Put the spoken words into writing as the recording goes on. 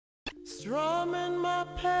strumming my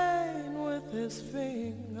pain with his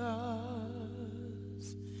fingers,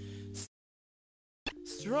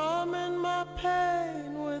 strumming my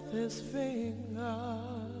pain with his fingers,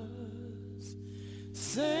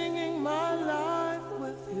 singing my life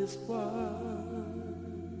with his words,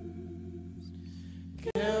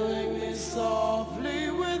 killing me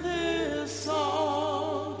softly with his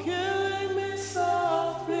song, killing me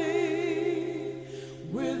softly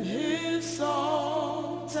with his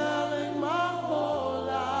song, telling my whole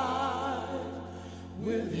life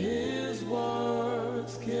with his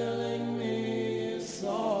words, killing me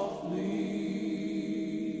softly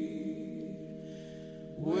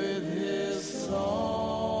with his song.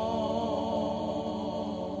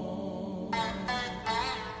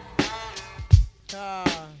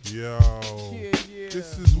 Yo,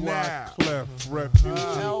 this is wyclef, refuge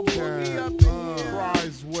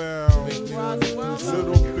pras well,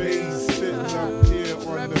 little bass sitting up here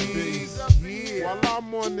on the bass. While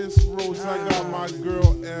I'm on this road, I got my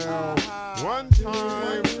girl L. One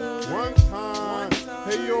time,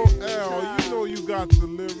 hey yo L, you know you got the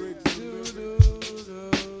lyrics.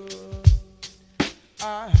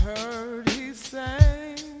 I heard he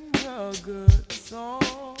sang a good song.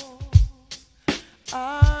 I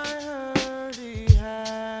heard he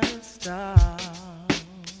had a style,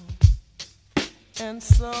 and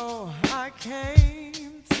so I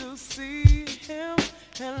came to see him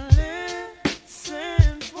and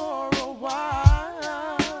listen for a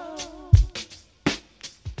while.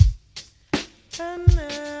 And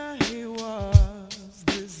there he was,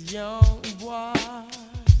 this young boy,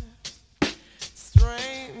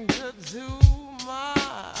 stranger to my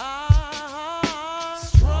eyes,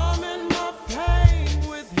 strumming my pain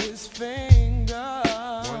with his fingers,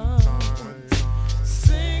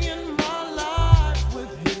 singing my life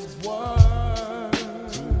with his words,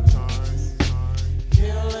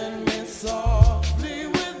 killing me softly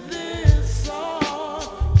with this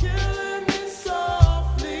song, killing me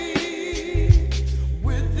softly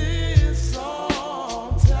with this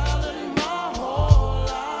song, telling my whole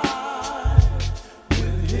life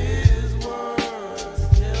with his words,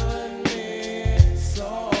 killing me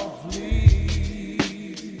softly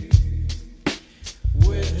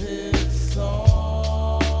with his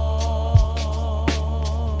song.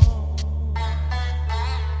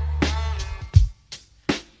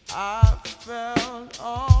 I felt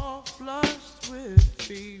all flushed with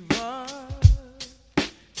fever,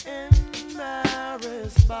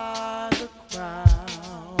 embarrassed by the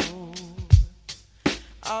crowd.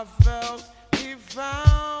 I felt he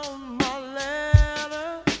found my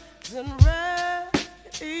letters and read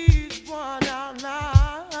each one out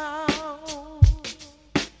loud.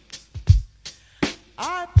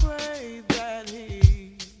 I prayed that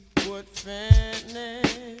he would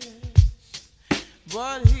finish,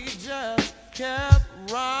 but he just kept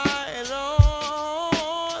right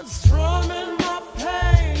on, strumming my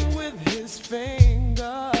pain with his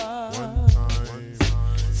fingers,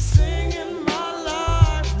 singing my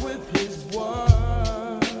life with his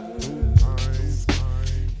words,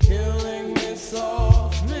 killing me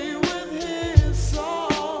softly with his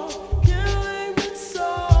song, killing me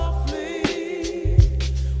softly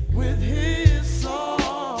with his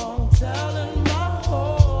song, telling my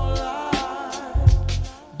whole life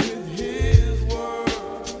with his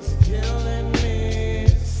words,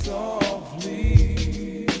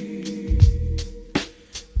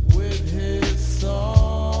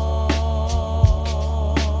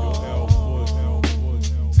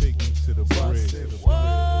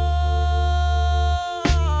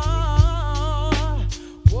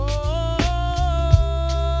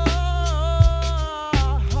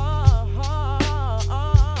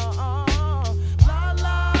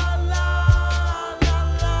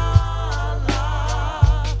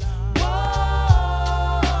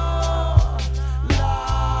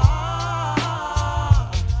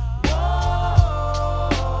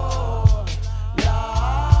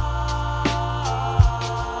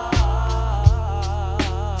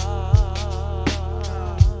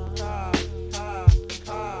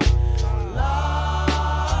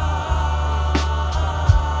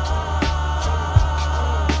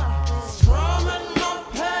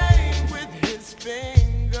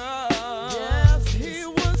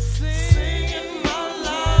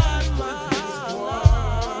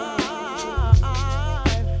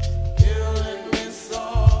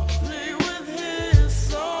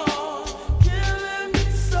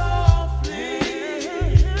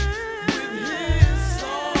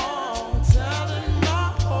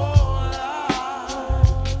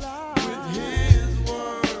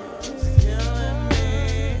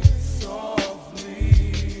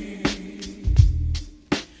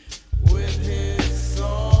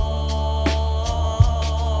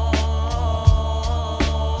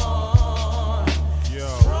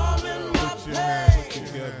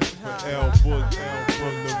 hail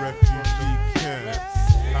from the refugee camps.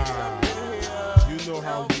 You know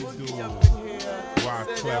how we do.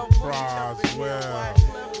 Wyclef, pras, well.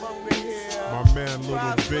 My man,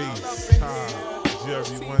 little bass.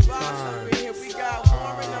 Jerry, one time.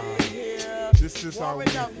 This is how we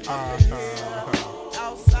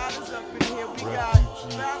outsiders up in here. We got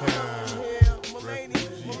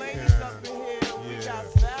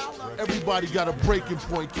everybody got a breaking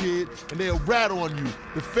point, kid, and they'll rat on you.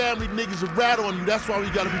 The family niggas will rat on you. That's why we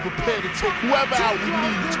gotta be prepared to take whoever out we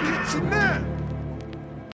need to.